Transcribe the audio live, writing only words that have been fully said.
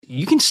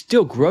you can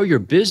still grow your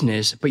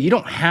business, but you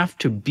don't have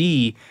to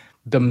be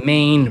the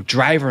main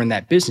driver in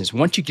that business.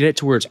 Once you get it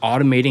to where it's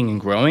automating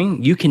and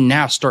growing, you can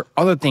now start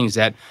other things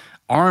that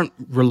aren't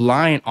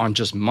reliant on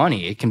just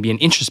money. It can be an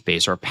interest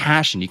base or a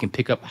passion. You can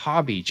pick up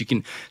hobbies. You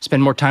can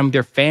spend more time with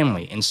your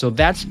family. And so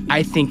that's,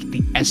 I think,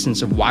 the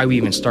essence of why we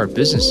even start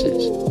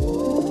businesses.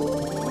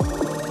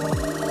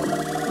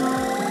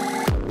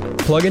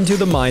 Plug into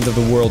the minds of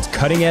the world's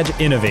cutting-edge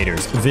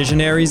innovators,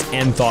 visionaries,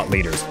 and thought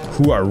leaders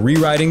who are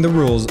rewriting the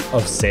rules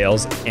of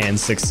sales and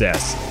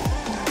success.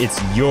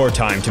 It's your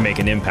time to make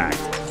an impact.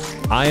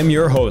 I am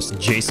your host,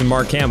 Jason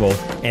Mark Campbell,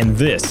 and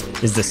this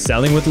is the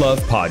Selling with Love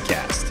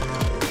podcast.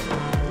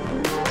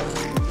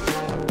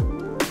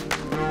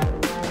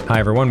 Hi,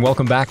 everyone.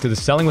 Welcome back to the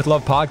Selling with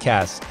Love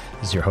podcast.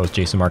 This is your host,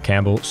 Jason Mark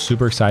Campbell.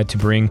 Super excited to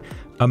bring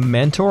a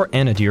mentor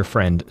and a dear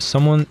friend,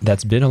 someone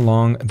that's been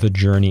along the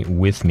journey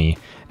with me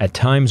at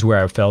times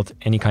where I felt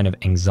any kind of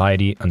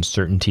anxiety,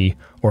 uncertainty,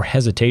 or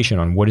hesitation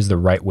on what is the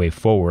right way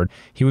forward.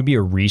 He would be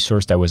a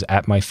resource that was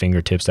at my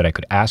fingertips that I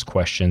could ask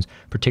questions,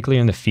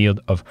 particularly in the field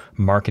of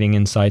marketing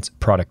insights,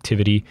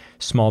 productivity,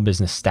 small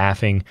business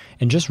staffing,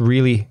 and just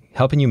really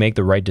helping you make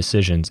the right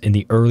decisions in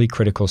the early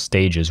critical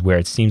stages where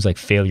it seems like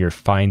failure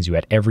finds you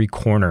at every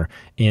corner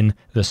in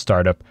the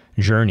startup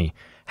journey.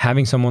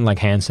 Having someone like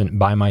Hanson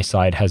by my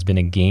side has been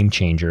a game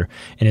changer,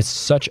 and it's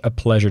such a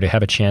pleasure to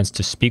have a chance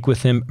to speak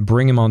with him,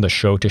 bring him on the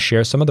show to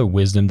share some of the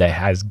wisdom that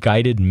has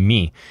guided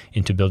me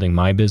into building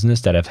my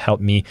business, that have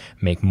helped me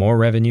make more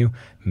revenue,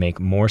 make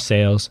more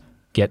sales,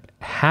 get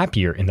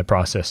happier in the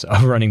process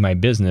of running my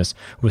business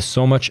with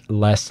so much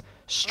less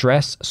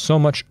stress, so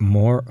much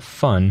more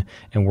fun,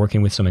 and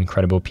working with some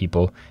incredible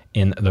people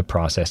in the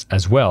process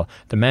as well.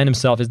 The man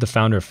himself is the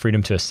founder of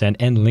Freedom to Ascend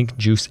and Link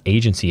Juice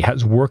Agency,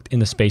 has worked in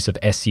the space of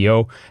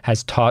SEO,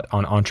 has taught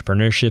on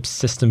entrepreneurship,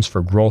 systems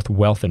for growth,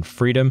 wealth, and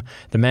freedom.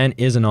 The man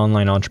is an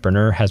online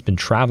entrepreneur, has been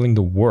traveling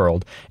the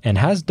world, and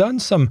has done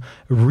some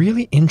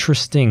really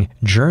interesting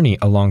journey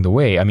along the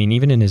way. I mean,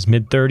 even in his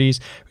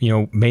mid-30s,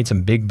 made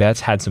some big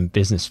bets, had some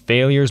business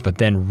failures, but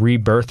then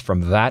rebirthed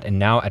from that, and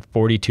now at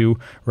 42,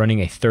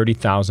 running a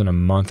 $30,000 a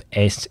month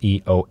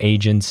SEO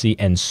agency,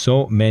 and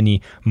so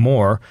many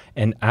more.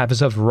 And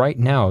as of right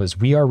now, as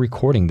we are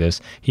recording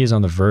this, he is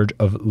on the verge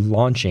of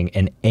launching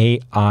an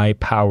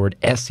AI-powered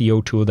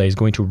SEO tool that is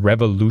going to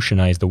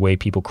revolutionize the way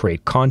people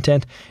create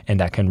content and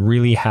that can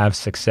really have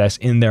success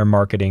in their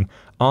marketing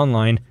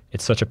online.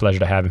 It's such a pleasure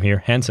to have him here.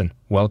 Hanson,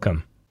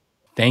 welcome.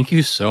 Thank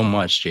you so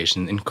much,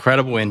 Jason.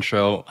 Incredible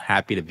intro.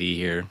 Happy to be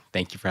here.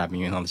 Thank you for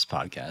having me on this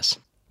podcast.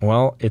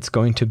 Well, it's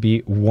going to be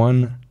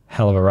one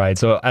hell of a ride.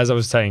 So as I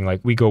was saying,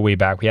 we go way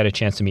back. We had a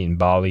chance to meet in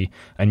Bali,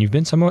 and you've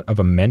been somewhat of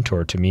a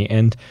mentor to me.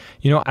 And,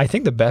 I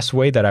think the best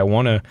way that I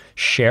want to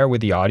share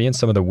with the audience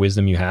some of the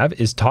wisdom you have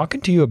is talking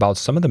to you about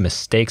some of the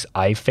mistakes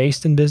I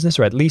faced in business,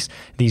 or at least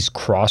these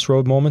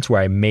crossroad moments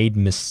where I made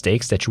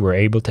mistakes that you were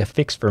able to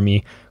fix for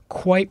me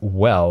quite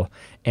well.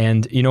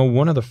 And,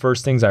 one of the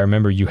first things I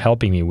remember you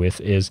helping me with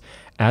is,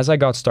 as I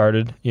got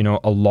started,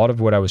 a lot of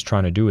what I was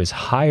trying to do is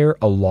hire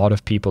a lot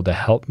of people to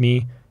help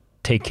me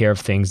take care of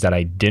things that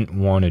I didn't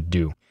want to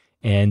do.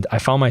 And I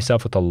found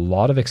myself with a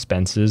lot of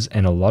expenses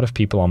and a lot of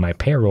people on my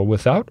payroll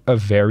without a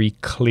very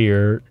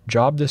clear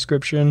job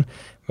description,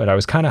 but I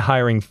was kind of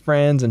hiring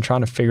friends and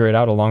trying to figure it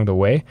out along the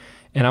way.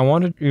 And I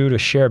wanted you to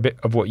share a bit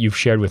of what you've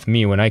shared with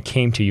me when I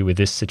came to you with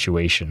this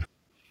situation.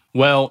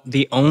 Well,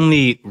 the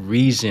only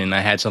reason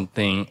I had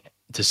something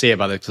to say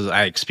about it because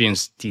I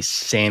experienced the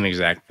same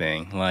exact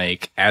thing.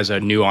 As a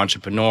new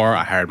entrepreneur,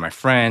 I hired my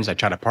friends. I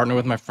tried to partner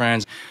with my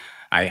friends.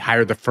 I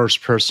hired the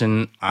first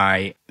person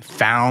I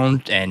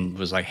found and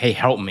was like, hey,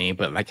 help me,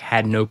 but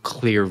had no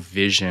clear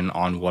vision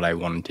on what I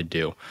wanted to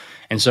do.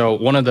 And so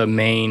one of the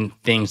main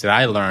things that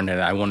I learned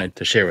and I wanted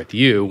to share with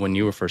you when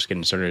you were first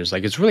getting started is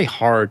it's really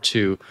hard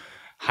to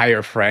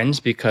hire friends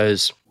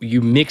because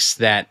you mix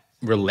that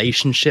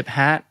relationship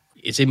hat.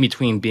 It's in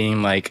between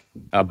being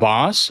a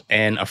boss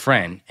and a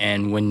friend.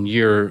 And when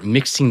you're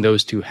mixing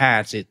those two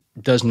hats, it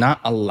does not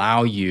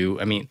allow you,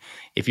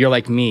 if you're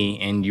like me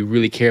and you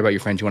really care about your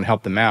friends, you want to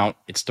help them out,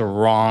 it's the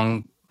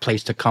wrong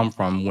place to come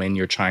from when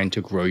you're trying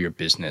to grow your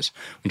business.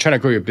 When you're trying to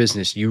grow your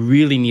business, you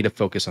really need to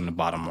focus on the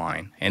bottom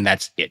line, and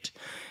that's it,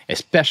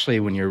 especially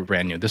when you're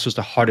brand new. This was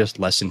the hardest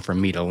lesson for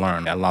me to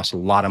learn. I lost a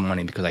lot of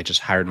money because I just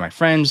hired my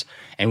friends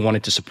and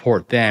wanted to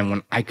support them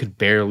when I could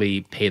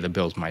barely pay the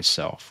bills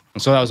myself.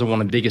 And so that was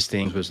one of the biggest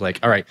things was all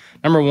right,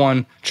 number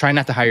one, try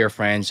not to hire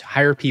friends,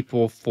 hire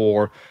people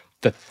for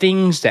the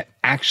things that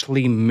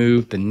actually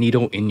move the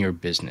needle in your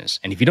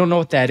business. And if you don't know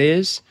what that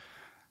is,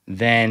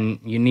 then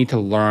you need to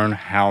learn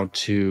how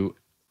to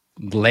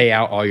lay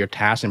out all your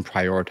tasks and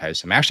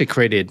prioritize them. I actually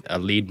created a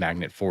lead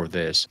magnet for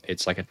this.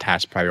 It's like a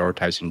task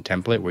prioritizing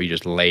template where you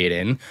just lay it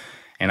in.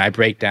 And I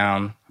break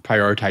down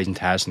prioritizing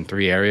tasks in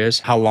 3 areas: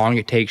 how long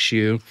it takes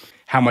you,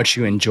 how much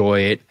you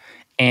enjoy it,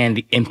 and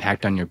the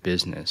impact on your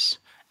business.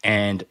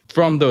 And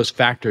from those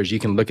factors, you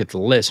can look at the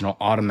list and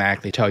it'll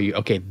automatically tell you,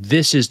 okay,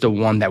 this is the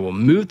one that will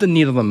move the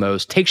needle the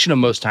most, takes you the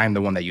most time,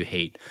 the one that you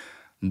hate.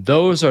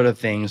 Those are the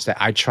things that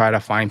I try to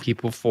find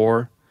people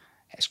for.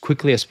 as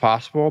quickly as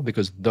possible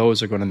because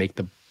those are going to make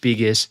the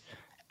biggest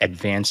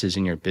advances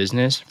in your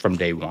business from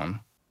day one.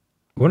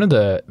 One of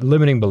the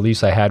limiting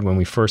beliefs I had when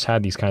we first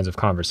had these kinds of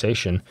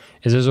conversation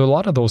is there's a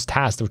lot of those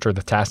tasks, which are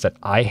the tasks that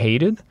I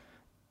hated.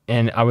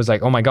 And I was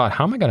like, oh my God,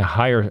 how am I going to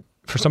hire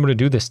for someone to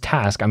do this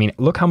task? I mean,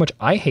 look how much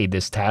I hate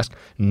this task.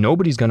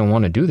 Nobody's going to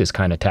want to do this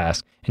kind of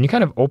task. And you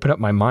kind of open up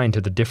my mind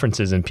to the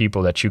differences in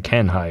people that you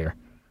can hire.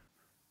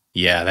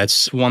 Yeah,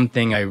 that's one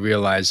thing I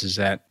realized is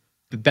that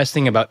the best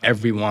thing about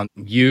everyone,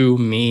 you,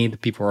 me, the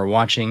people who are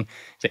watching,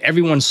 is that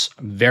everyone's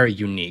very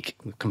unique,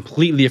 with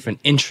completely different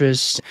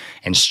interests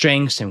and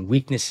strengths and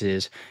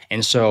weaknesses.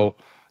 And so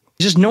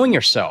just knowing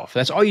yourself,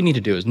 that's all you need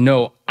to do is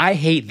know, I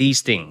hate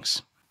these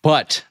things,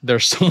 but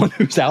there's someone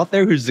who's out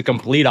there who's the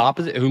complete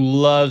opposite, who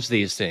loves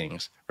these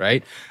things,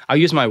 right? I'll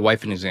use my wife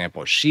as an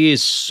example. She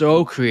is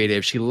so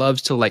creative. She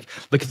loves to like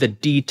look at the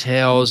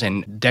details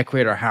and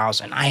decorate her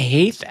house, and I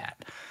hate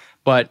that.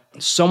 But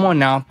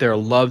someone out there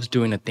loves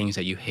doing the things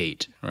that you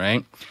hate,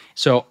 right?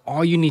 So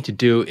all you need to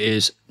do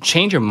is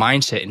change your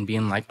mindset and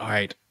being like, all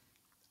right,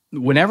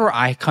 whenever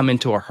I come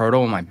into a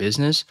hurdle in my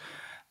business,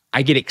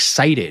 I get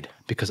excited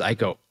because I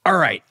go, all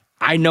right,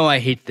 I know I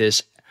hate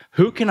this.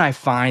 Who can I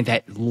find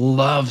that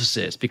loves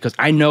this? Because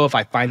I know if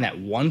I find that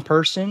one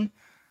person,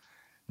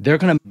 they're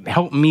going to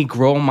help me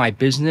grow my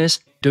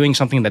business doing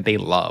something that they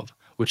love,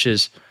 which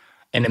is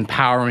an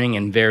empowering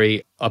and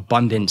very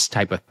abundance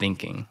type of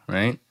thinking,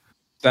 right?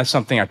 That's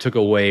something I took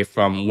away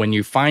from when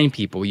you find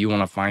people, you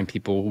want to find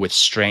people with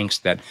strengths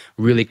that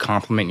really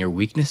complement your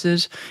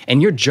weaknesses.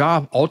 And your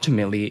job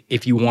ultimately,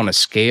 if you want to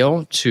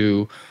scale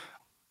to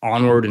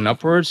onward and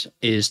upwards,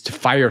 is to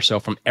fire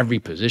yourself from every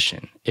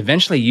position.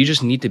 Eventually, you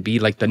just need to be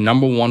like the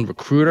number one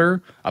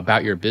recruiter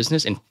about your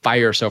business and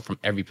fire yourself from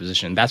every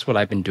position. That's what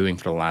I've been doing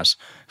for the last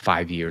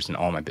 5 years in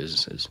all my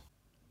businesses.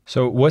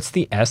 So what's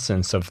the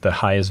essence of the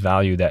highest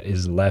value that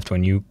is left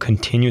when you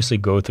continuously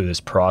go through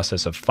this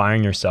process of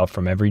firing yourself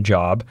from every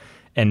job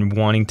and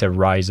wanting to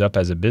rise up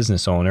as a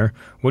business owner?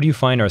 What do you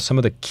find are some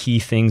of the key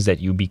things that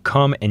you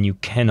become and you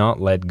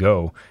cannot let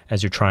go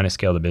as you're trying to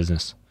scale the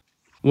business?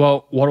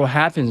 Well, what will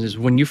happen is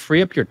when you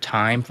free up your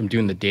time from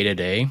doing the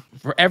day-to-day,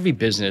 for every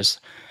business,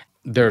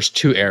 there's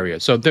two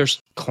areas. So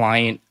there's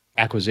client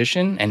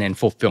acquisition and then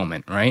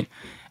fulfillment, right?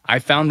 I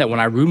found that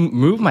when I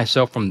remove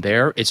myself from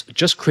there, it's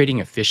just creating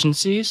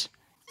efficiencies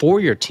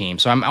for your team.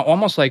 So I'm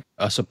almost like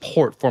a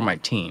support for my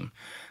team.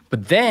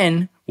 But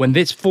then when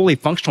it's fully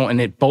functional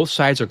and both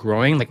sides are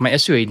growing, like my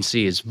SEO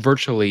agency is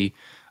virtually,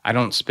 I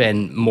don't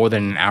spend more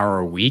than an hour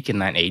a week in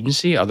that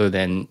agency other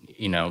than,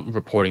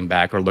 reporting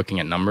back or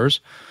looking at numbers.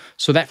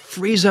 So that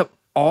frees up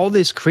all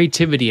this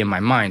creativity in my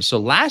mind. So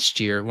last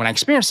year when I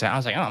experienced that, I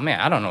was like, oh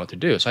man, I don't know what to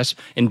do. So I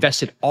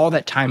invested all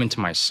that time into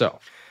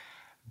myself.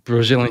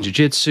 Brazilian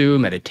Jiu-Jitsu,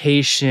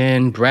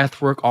 meditation,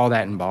 breath work, all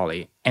that in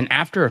Bali. And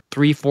after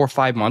 3, 4,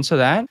 5 months of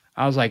that,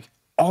 I was like,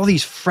 all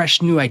these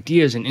fresh new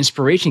ideas and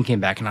inspiration came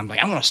back. And I'm like,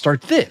 I want to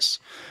start this.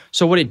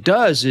 So what it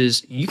does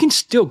is you can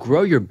still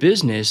grow your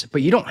business,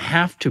 but you don't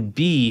have to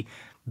be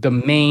the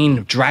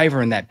main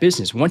driver in that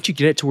business. Once you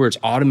get it to where it's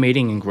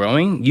automating and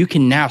growing, you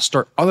can now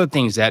start other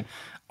things that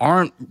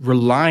aren't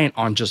reliant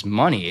on just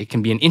money. It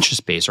can be an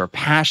interest base or a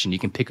passion. You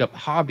can pick up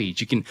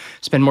hobbies. You can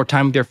spend more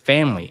time with your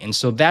family. And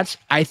so that's,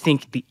 I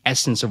think, the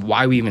essence of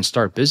why we even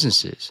start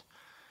businesses,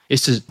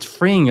 is to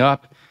freeing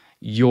up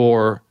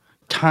your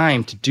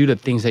time to do the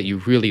things that you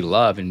really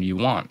love and you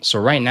want. So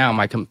right now,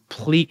 my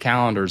complete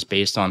calendar is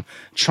based on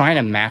trying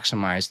to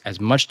maximize as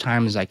much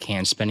time as I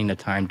can, spending the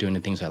time doing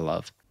the things I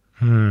love.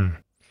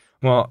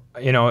 Well,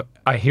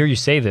 I hear you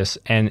say this,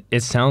 and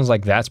it sounds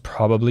like that's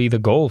probably the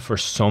goal for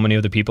so many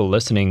of the people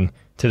listening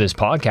to this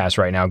podcast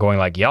right now, going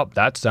like, yep,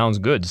 that sounds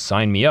good.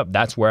 Sign me up.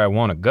 That's where I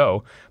want to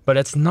go. But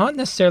it's not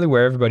necessarily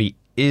where everybody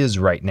is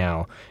right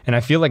now. And I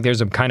feel like there's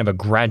a kind of a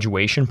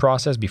graduation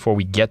process before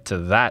we get to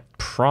that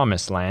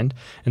promised land.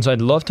 And so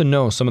I'd love to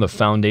know some of the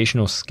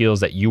foundational skills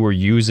that you were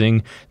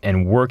using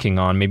and working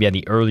on maybe at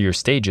the earlier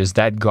stages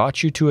that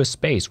got you to a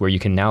space where you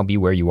can now be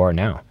where you are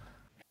now.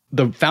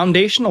 The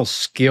foundational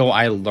skill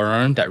I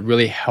learned that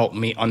really helped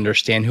me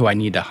understand who I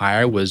need to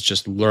hire was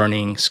just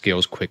learning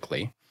skills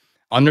quickly.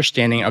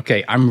 Understanding,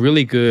 okay, I'm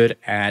really good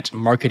at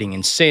marketing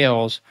and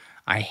sales.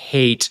 I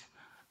hate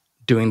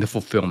doing the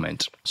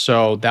fulfillment.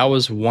 So that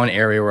was one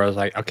area where I was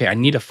like, okay, I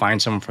need to find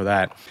someone for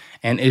that.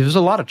 And it was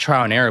a lot of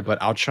trial and error,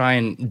 but I'll try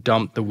and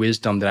dump the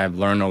wisdom that I've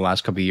learned over the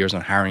last couple of years on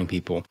hiring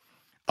people.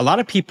 A lot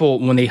of people,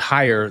 when they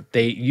hire,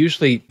 they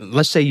usually,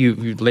 let's say you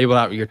label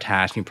out your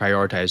task and you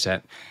prioritize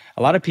that.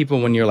 A lot of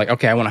people, when you're like,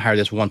 okay, I want to hire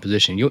this one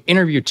position, you'll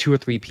interview 2 or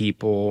 3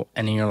 people,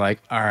 and then you're like,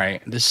 all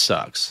right, this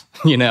sucks.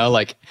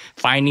 Like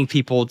finding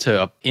people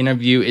to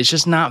interview, it's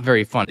just not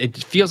very fun.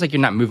 It feels like you're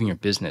not moving your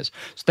business.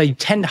 So they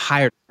tend to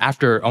hire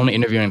after only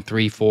interviewing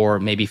 3, 4,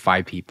 maybe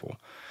 5 people.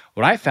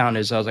 What I found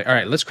is I was like, all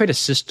right, let's create a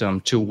system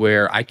to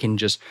where I can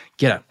just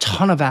get a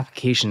ton of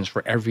applications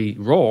for every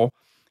role.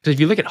 Because if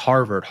you look at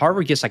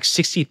Harvard gets like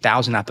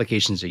 60,000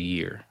 applications a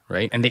year,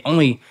 right? And they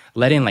only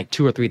let in like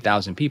 2,000 or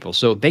 3,000 people.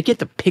 So they get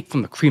to pick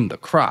from the cream of the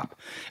crop.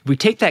 If we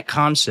take that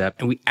concept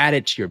and we add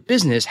it to your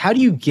business, how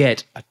do you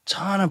get a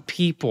ton of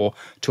people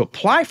to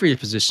apply for your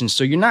position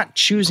so you're not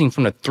choosing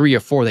from the 3 or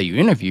 4 that you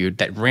interviewed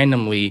that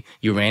randomly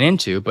you ran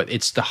into, but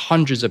it's the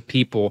hundreds of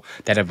people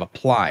that have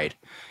applied.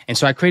 And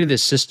so I created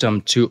this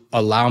system to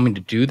allow me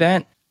to do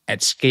that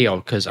at scale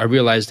because I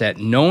realized that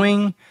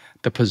knowing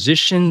the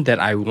position that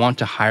I want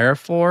to hire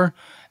for,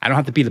 I don't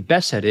have to be the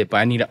best at it, but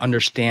I need to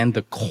understand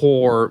the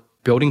core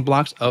building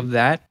blocks of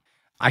that.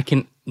 I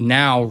can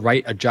now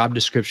write a job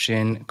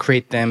description,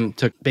 create them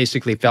to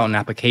basically fill an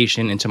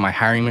application into my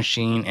hiring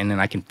machine, and then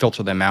I can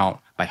filter them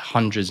out by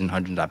hundreds and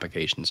hundreds of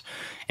applications.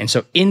 And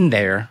so in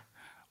there,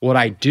 what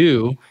I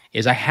do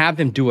is I have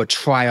them do a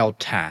trial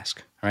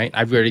task, right?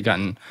 I've already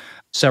gotten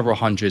several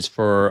hundreds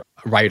for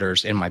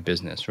writers in my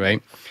business,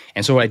 right?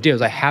 And so what I do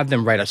is I have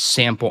them write a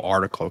sample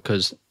article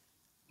because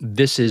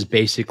this is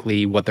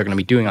basically what they're going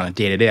to be doing on a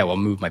day-to-day that will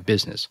move my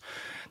business.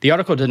 The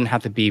article doesn't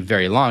have to be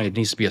very long. It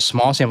needs to be a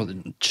small sample.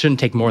 It shouldn't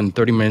take more than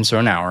 30 minutes or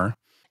an hour,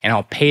 and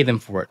I'll pay them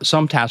for it.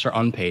 Some tasks are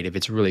unpaid if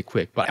it's really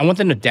quick, but I want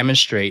them to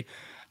demonstrate,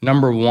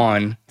 number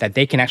one, that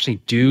they can actually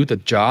do the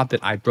job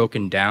that I've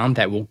broken down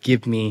that will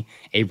give me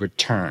a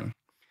return.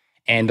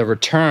 And the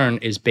return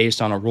is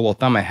based on a rule of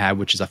thumb I have,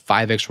 which is a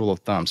 5x rule of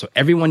thumb. So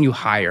everyone you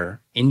hire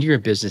into your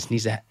business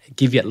needs to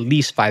give you at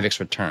least 5x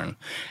return,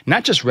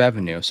 not just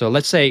revenue. So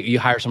let's say you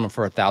hire someone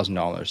for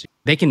 $1,000.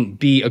 They can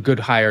be a good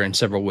hire in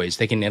several ways.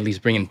 They can at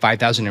least bring in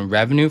 $5,000 in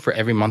revenue for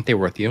every month they're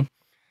with you.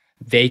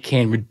 They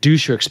can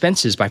reduce your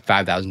expenses by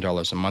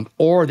 $5,000 a month,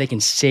 or they can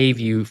save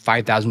you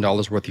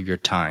 $5,000 worth of your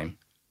time.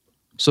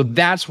 So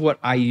that's what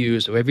I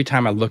use every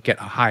time I look at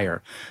a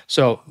hire.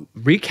 So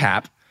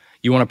recap.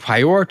 You want to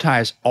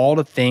prioritize all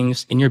the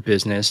things in your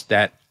business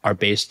that are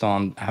based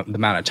on the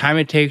amount of time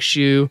it takes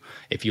you,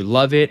 if you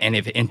love it, and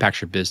if it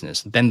impacts your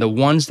business. Then the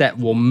ones that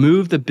will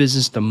move the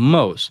business the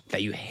most,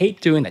 that you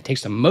hate doing, that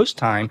takes the most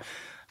time,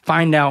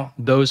 find out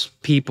those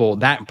people,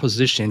 that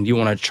position you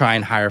want to try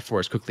and hire for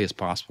as quickly as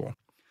possible.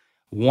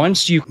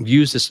 Once you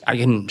use this, I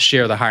can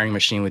share the hiring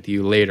machine with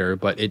you later,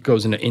 but it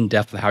goes into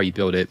in-depth of how you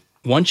build it.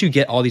 Once you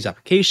get all these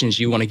applications,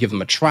 you want to give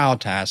them a trial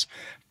task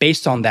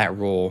based on that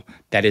role.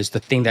 That is the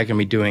thing they're going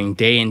to be doing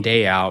day in,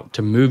 day out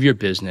to move your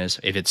business.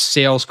 If it's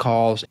sales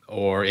calls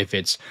or if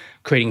it's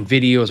creating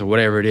videos or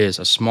whatever it is,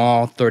 a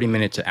small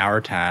 30-minute to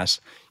hour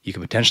task, you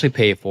can potentially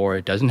pay for it.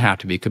 It doesn't have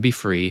to be. It could be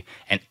free.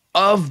 And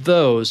of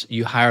those,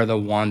 you hire the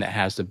one that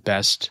has the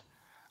best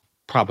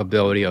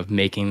probability of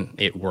making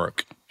it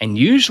work. And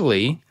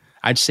usually,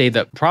 I'd say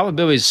the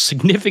probability is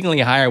significantly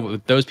higher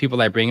with those people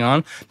that I bring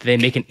on that they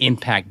make an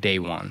impact day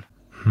one.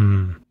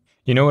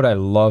 You know what I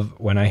love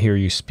when I hear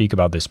you speak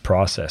about this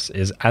process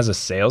is, as a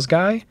sales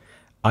guy,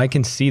 I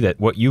can see that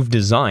what you've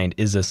designed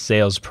is a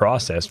sales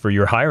process for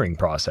your hiring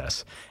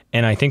process.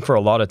 And I think for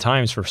a lot of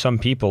times, for some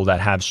people that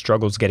have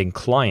struggles getting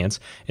clients,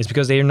 is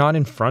because they are not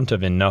in front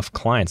of enough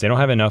clients. They don't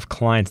have enough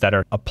clients that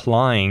are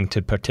applying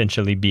to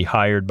potentially be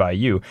hired by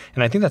you.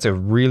 And I think that's a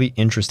really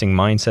interesting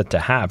mindset to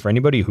have for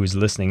anybody who's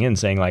listening in,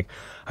 saying like,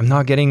 I'm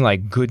not getting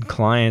like good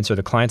clients, or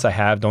the clients I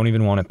have don't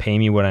even want to pay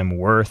me what I'm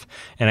worth.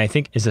 And I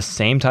think is the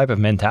same type of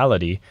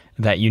mentality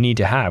that you need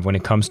to have when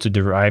it comes to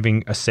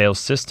deriving a sales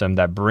system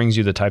that brings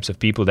you the types of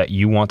people that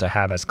you want to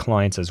have as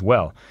clients as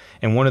well.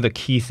 And one of the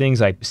key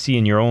things I see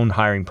in your own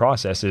hiring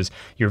process is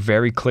you're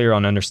very clear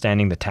on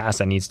understanding the task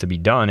that needs to be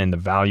done and the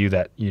value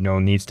that, you know,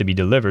 needs to be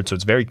delivered. So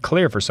it's very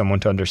clear for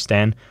someone to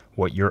understand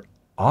what your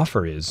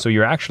offer is. So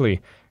you're actually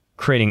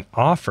creating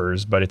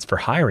offers, but it's for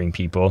hiring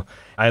people.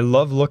 I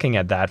love looking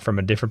at that from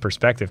a different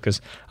perspective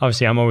because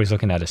obviously I'm always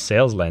looking at a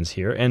sales lens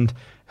here, and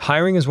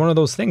hiring is one of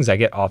those things that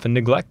get often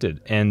neglected.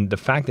 And the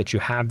fact that you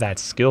have that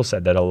skill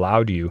set that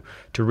allowed you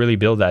to really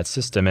build that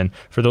system. And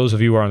for those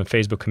of you who are on the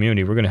Facebook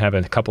community, we're going to have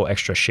a couple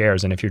extra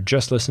shares. And if you're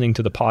just listening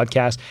to the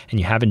podcast and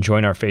you haven't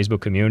joined our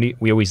Facebook community,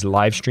 we always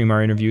live stream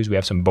our interviews. We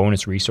have some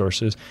bonus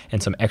resources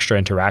and some extra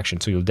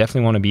interaction. So you'll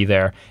definitely want to be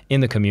there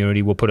in the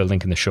community. We'll put a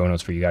link in the show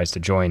notes for you guys to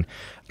join.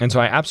 And so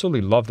I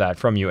absolutely love that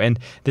from you. And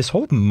this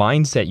whole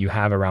mindset you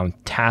have around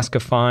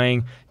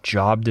taskifying,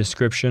 job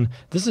description,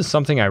 this is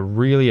something I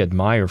really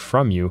admire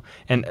from you.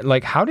 And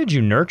like, how did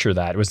you nurture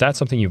that? Was that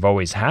something you've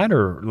always had,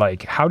 or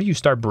like, how do you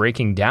start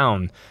breaking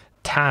down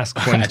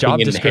tasks when job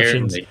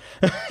descriptions?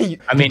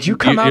 Did you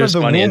come out of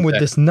the womb with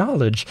this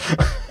knowledge?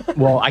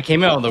 Well, I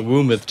came out of the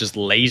womb with just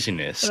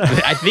laziness.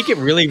 I think it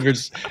really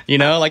was, you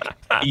know, like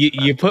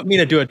you put me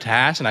to do a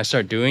task and I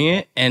start doing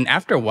it. And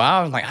after a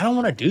while, I was like, I don't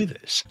want to do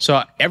this.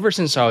 So ever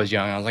since I was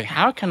young, I was like,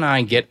 how can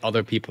I get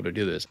other people to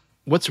do this?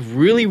 What's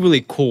really,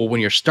 really cool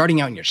when you're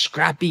starting out and you're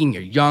scrappy and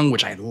you're young,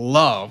 which I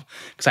love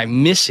because I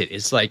miss it,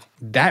 is like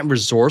that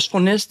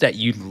resourcefulness that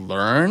you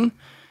learn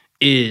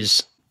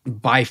is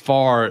by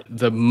far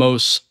the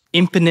most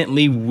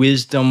infinitely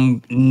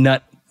wisdom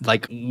nut,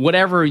 like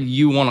whatever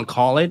you want to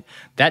call it,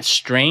 that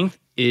strength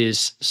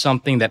is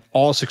something that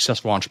all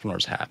successful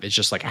entrepreneurs have. It's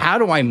just like, how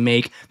do I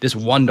make this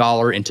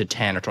 $1 into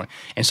 10 or 20?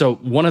 And so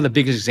one of the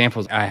biggest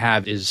examples I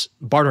have is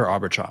barter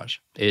arbitrage.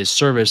 Is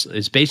service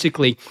is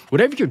basically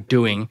whatever you're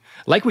doing,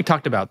 like we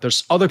talked about,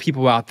 there's other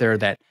people out there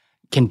that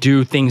can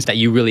do things that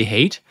you really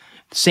hate.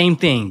 Same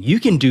thing, you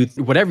can do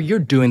whatever you're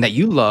doing that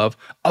you love,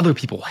 other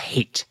people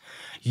hate.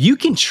 You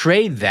can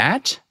trade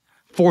that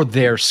for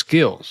their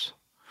skills.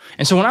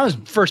 And so when I was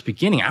first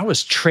beginning, I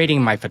was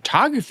trading my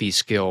photography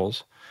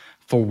skills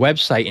for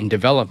website and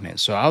development.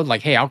 So I was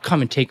like, hey, I'll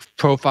come and take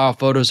profile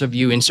photos of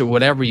you, insert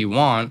whatever you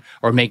want,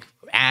 or make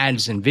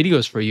ads and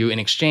videos for you in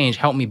exchange,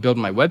 help me build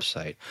my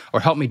website or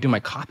help me do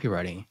my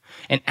copywriting.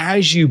 And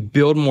as you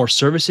build more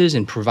services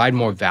and provide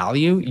more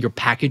value, your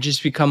packages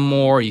become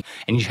more,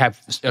 and you have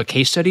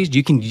case studies,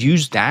 you can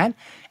use that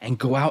and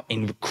go out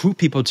and recruit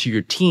people to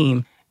your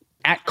team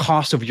at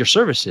cost of your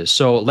services.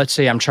 So let's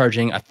say I'm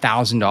charging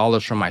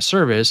 $1,000 for my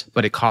service,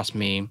 but it costs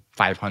me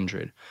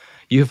 $500.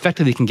 You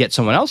effectively can get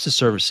someone else's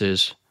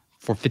services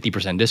for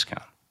 50%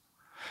 discount.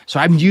 So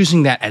I'm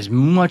using that as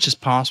much as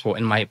possible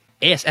in my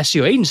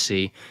SEO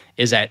agency.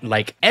 Is that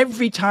like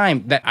every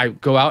time that I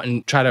go out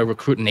and try to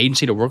recruit an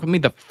agency to work with me,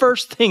 the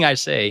first thing I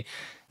say,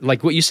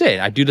 like what you said,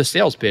 I do the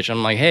sales pitch.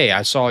 I'm like, hey,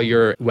 I saw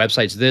your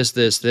website's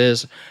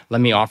this.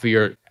 Let me offer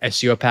your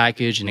SEO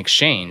package in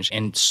exchange.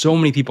 And so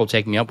many people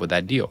take me up with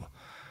that deal.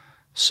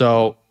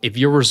 So if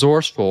you're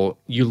resourceful,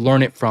 you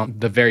learn it from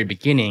the very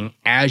beginning.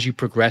 As you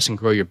progress and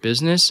grow your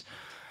business,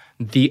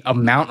 the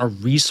amount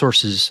of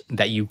resources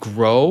that you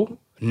grow,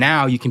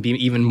 now you can be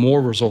even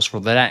more resourceful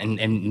than that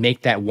and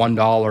make that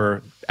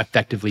 $1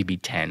 effectively be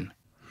 10.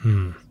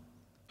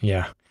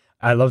 Yeah.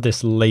 I love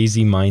this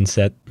lazy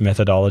mindset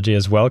methodology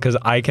as well, because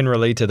I can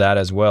relate to that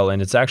as well.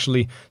 And it's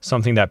actually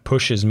something that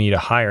pushes me to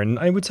hire. And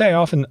I would say I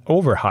often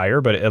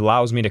overhire, but it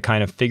allows me to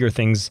kind of figure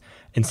things.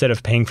 Instead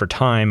of paying for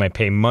time, I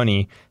pay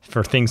money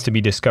for things to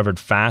be discovered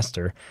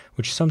faster,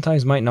 which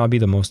sometimes might not be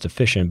the most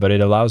efficient, but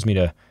it allows me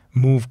to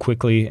move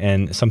quickly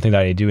and something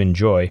that I do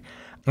enjoy.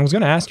 I was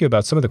going to ask you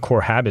about some of the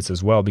core habits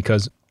as well,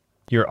 because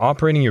you're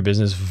operating your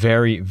business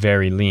very,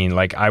 very lean.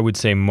 Like I would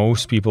say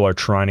most people are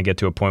trying to get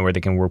to a point where they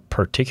can work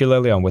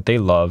particularly on what they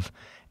love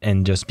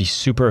and just be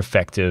super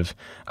effective.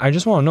 I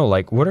just want to know,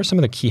 like, what are some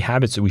of the key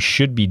habits that we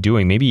should be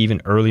doing, maybe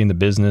even early in the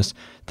business,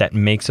 that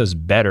makes us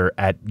better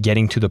at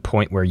getting to the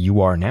point where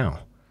you are now?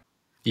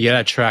 You got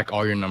to track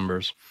all your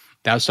numbers.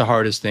 That's the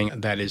hardest thing.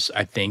 That is,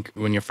 I think,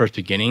 when you're first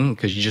beginning,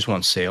 because you just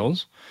want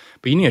sales,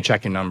 but you need to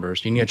track your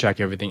numbers. You need to track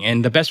everything.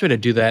 And the best way to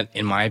do that,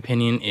 in my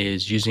opinion,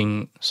 is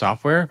using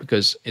software,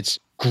 because it's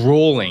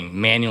grueling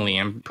manually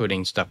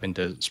inputting stuff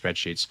into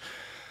spreadsheets.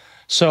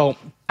 So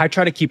I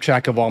try to keep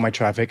track of all my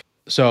traffic.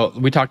 So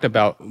we talked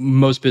about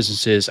most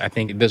businesses, I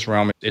think this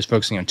realm is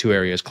focusing on two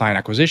areas: client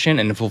acquisition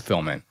and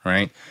fulfillment,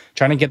 right?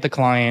 Trying to get the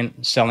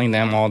client, selling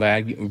them all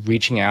that,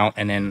 reaching out,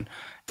 and then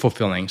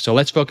fulfilling. So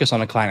let's focus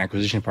on the client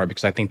acquisition part,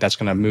 because I think that's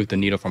going to move the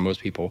needle for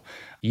most people.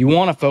 You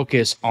want to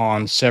focus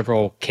on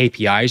several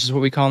KPIs is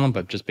what we call them,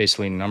 but just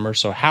basically numbers.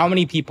 So how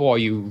many people are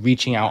you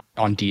reaching out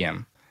on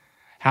DM?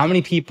 How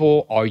many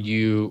people are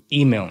you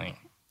emailing?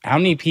 How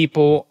many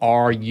people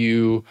are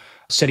you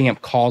setting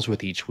up calls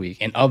with each week?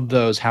 And of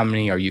those, how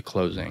many are you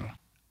closing?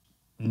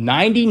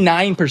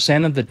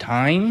 99% of the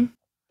time,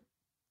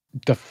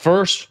 the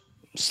first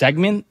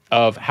segment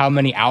of how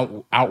many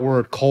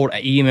outward cold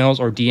emails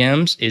or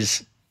DMs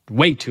is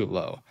way too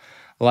low.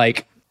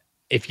 Like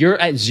if you're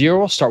at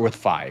 0, start with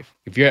 5.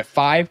 If you're at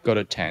 5, go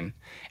to 10.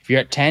 If you're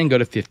at 10, go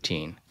to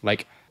 15.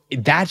 Like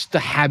that's the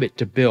habit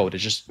to build,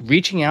 is just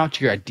reaching out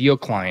to your ideal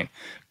client.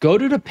 Go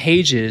to the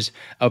pages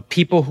of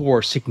people who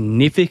are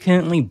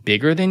significantly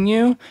bigger than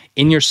you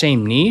in your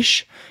same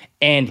niche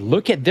and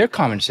look at their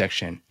comment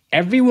section.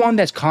 Everyone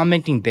that's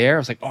commenting there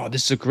is like, oh,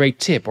 this is a great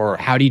tip, or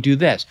how do you do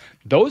this?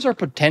 Those are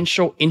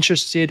potential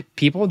interested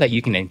people that you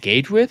can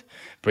engage with.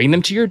 Bring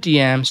them to your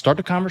DM,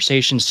 start a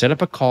conversation, set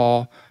up a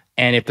call,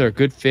 and if they're a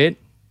good fit,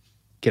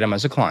 get them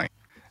as a client.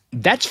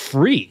 That's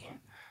free.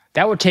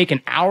 That would take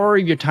an hour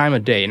of your time a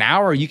day. An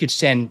hour, you could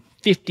send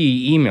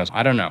 50 emails.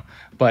 I don't know.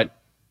 But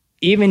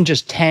even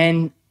just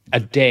 10 a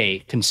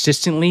day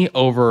consistently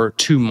over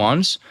 2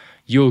 months,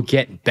 you'll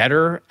get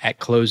better at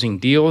closing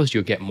deals,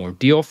 you'll get more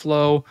deal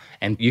flow,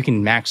 and you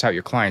can max out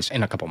your clients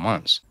in a couple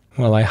months.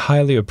 Well, I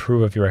highly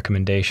approve of your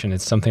recommendation.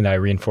 It's something that I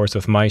reinforce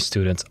with my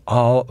students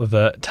all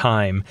the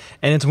time.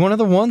 And it's one of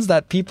the ones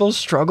that people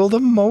struggle the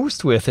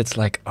most with. It's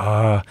like,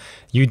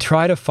 you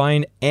try to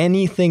find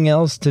anything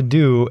else to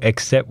do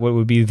except what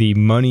would be the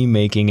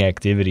money-making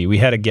activity. We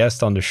had a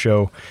guest on the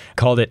show,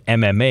 called it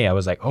MMA. I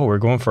was like, oh, we're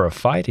going for a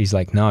fight? He's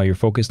like, no, you're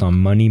focused on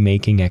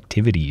money-making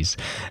activities.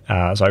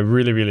 So I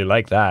really, really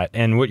like that.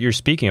 And what you're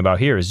speaking about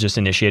here is just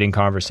initiating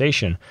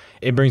conversation.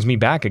 It brings me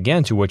back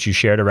again to what you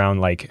shared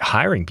around like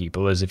hiring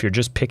people, is if you're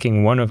just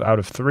picking one out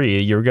of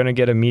 3, you're going to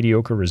get a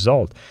mediocre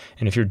result.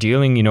 And if you're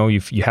dealing,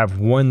 you have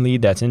one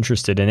lead that's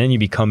interested, and then you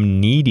become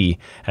needy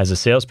as a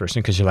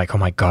salesperson because you're like, oh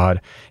my God,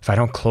 God, if I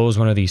don't close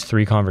one of these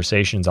 3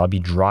 conversations, I'll be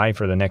dry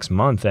for the next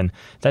month. And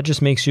that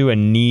just makes you a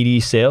needy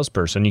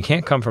salesperson. You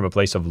can't come from a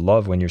place of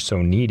love when you're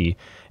so needy.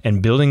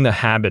 And building the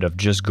habit of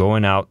just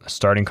going out,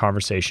 starting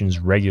conversations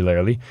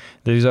regularly,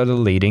 these are the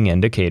leading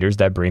indicators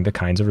that bring the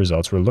kinds of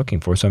results we're looking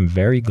for. So I'm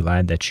very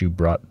glad that you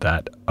brought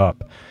that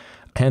up.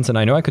 Hanson,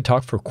 I know I could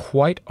talk for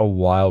quite a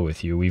while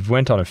with you. We've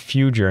went on a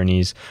few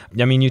journeys.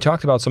 I mean, you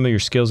talked about some of your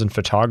skills in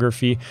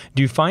photography.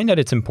 Do you find that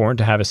it's important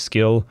to have a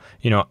skill,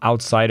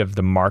 outside of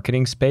the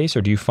marketing space?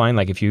 Or do you find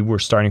like if you were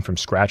starting from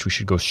scratch, we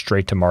should go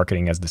straight to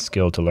marketing as the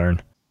skill to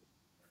learn?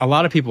 A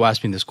lot of people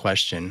ask me this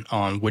question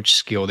on which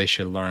skill they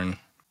should learn.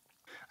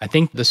 I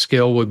think the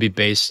skill would be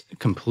based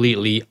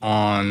completely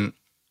on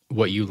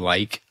what you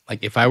like.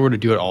 Like if I were to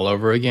do it all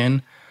over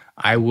again,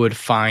 I would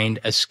find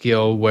a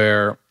skill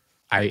where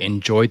I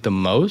enjoyed the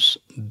most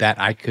that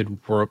I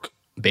could work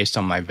based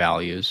on my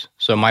values.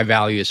 So my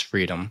value is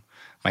freedom.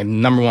 My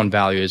number one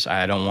value is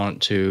I don't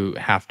want to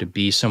have to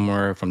be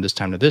somewhere from this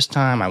time to this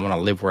time. I want to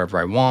live wherever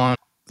I want.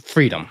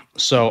 Freedom.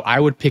 So I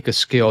would pick a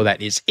skill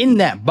that is in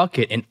that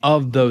bucket, and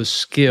of those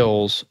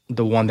skills,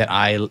 the one that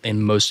I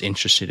am most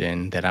interested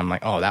in, that I'm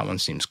like, oh, that one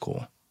seems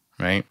cool,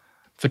 right?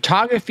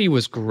 Photography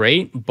was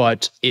great,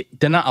 but it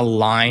did not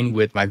align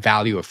with my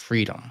value of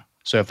freedom.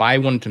 So if I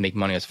wanted to make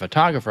money as a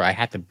photographer, I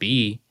had to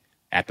be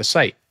at the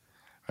site,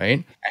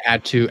 right? I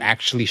had to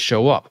actually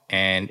show up,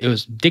 and it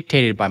was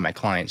dictated by my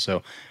client.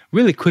 So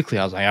really quickly,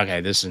 I was like, okay,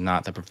 this is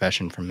not the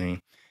profession for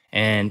me.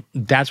 And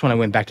that's when I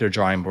went back to the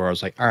drawing board. I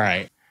was like, all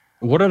right,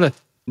 what are the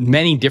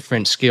many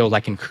different skills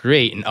I can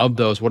create? And of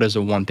those, what is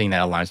the one thing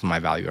that aligns with my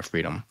value of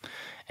freedom?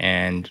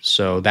 And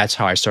so that's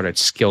how I started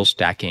skill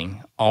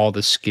stacking all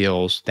the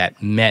skills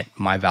that met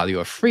my value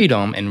of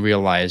freedom, and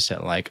realized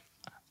that like,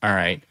 all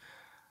right,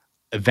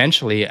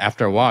 eventually,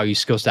 after a while, you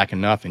skill stack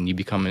enough and you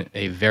become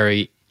a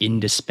very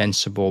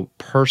indispensable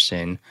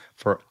person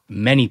for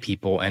many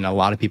people. And a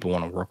lot of people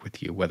want to work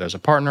with you, whether as a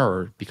partner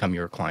or become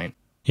your client.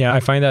 Yeah, I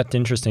find that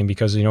interesting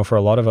because, for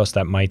a lot of us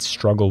that might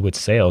struggle with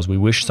sales, we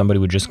wish somebody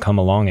would just come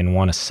along and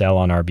want to sell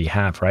on our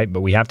behalf, right?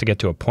 But we have to get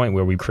to a point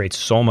where we create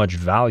so much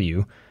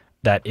value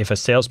that if a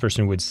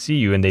salesperson would see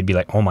you and they'd be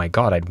like, oh my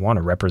God, I'd want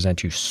to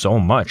represent you so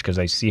much because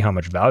I see how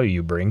much value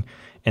you bring.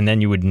 And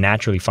then you would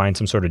naturally find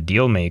some sort of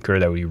deal maker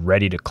that would be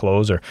ready to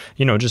close, or,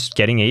 just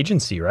getting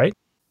agency, right?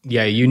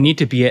 Yeah, you need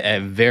to be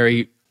at a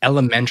very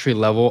elementary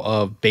level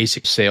of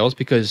basic sales,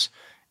 because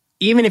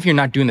even if you're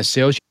not doing the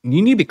sales,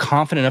 you need to be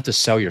confident enough to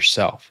sell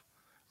yourself,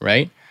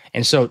 right?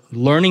 And so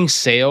learning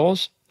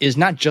sales is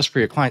not just for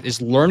your clients.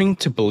 It's learning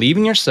to believe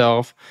in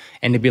yourself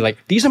and to be like,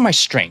 these are my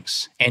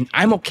strengths and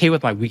I'm okay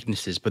with my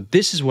weaknesses, but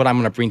this is what I'm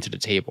going to bring to the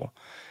table.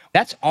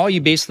 That's all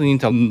you basically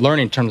need to learn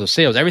in terms of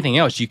sales. Everything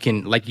else, you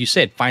can, like you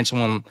said, find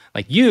someone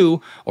like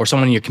you or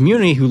someone in your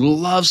community who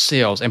loves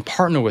sales and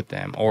partner with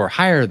them or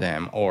hire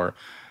them or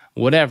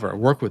whatever,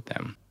 work with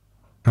them.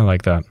 I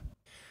like that.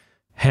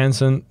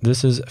 Hanson,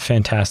 this is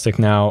fantastic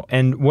now.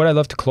 And what I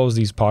love to close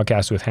these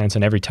podcasts with,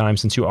 Hanson, every time,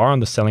 since you are on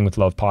the Selling with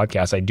Love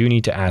podcast, I do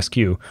need to ask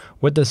you,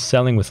 what does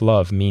selling with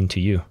love mean to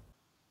you?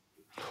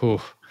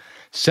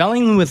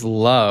 Selling with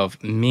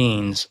love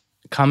means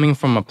coming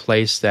from a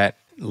place that,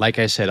 like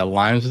I said,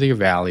 aligns with your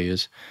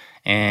values,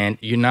 and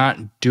you're not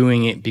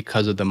doing it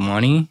because of the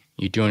money.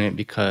 You're doing it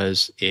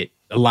because it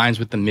aligns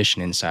with the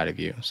mission inside of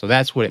you. So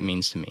that's what it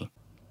means to me.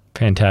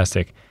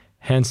 Fantastic.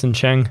 Hanson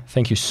Cheng,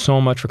 thank you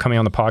so much for coming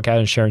on the podcast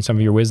and sharing some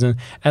of your wisdom.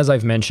 As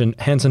I've mentioned,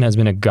 Hanson has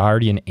been a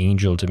guardian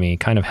angel to me,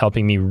 kind of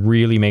helping me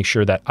really make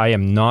sure that I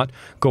am not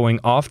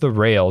going off the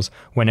rails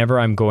whenever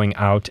I'm going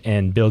out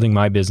and building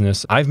my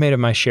business. I've made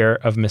my share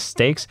of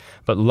mistakes,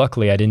 but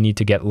luckily I didn't need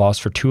to get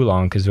lost for too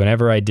long, because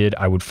whenever I did,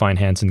 I would find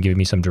Hanson giving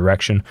me some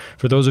direction.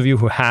 For those of you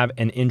who have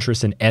an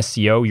interest in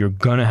SEO, you're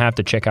going to have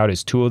to check out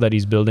his tool that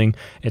he's building.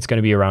 It's going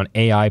to be around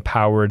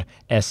AI-powered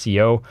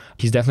SEO.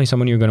 He's definitely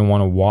someone you're going to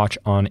want to watch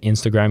on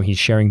Instagram. He's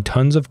sharing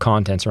tons of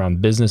contents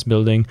around business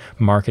building,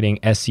 marketing,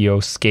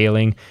 SEO,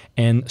 scaling,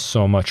 and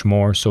so much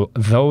more. So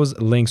those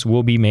links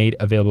will be made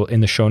available in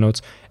the show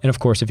notes. And of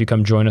course, if you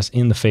come join us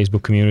in the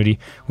Facebook community,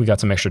 we got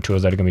some extra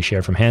tools that are going to be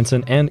shared from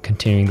Hanson and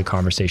continuing the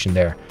conversation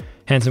there.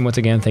 Hanson, once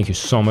again, thank you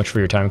so much for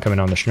your time coming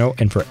on the show.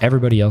 And for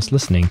everybody else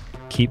listening,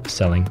 keep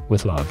selling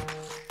with love.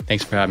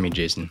 Thanks for having me,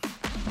 Jason.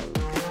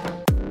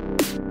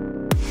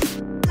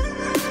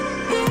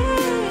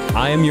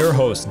 I am your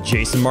host,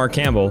 Jason Mark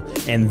Campbell,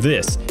 and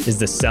this is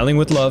the Selling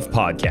with Love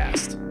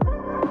podcast.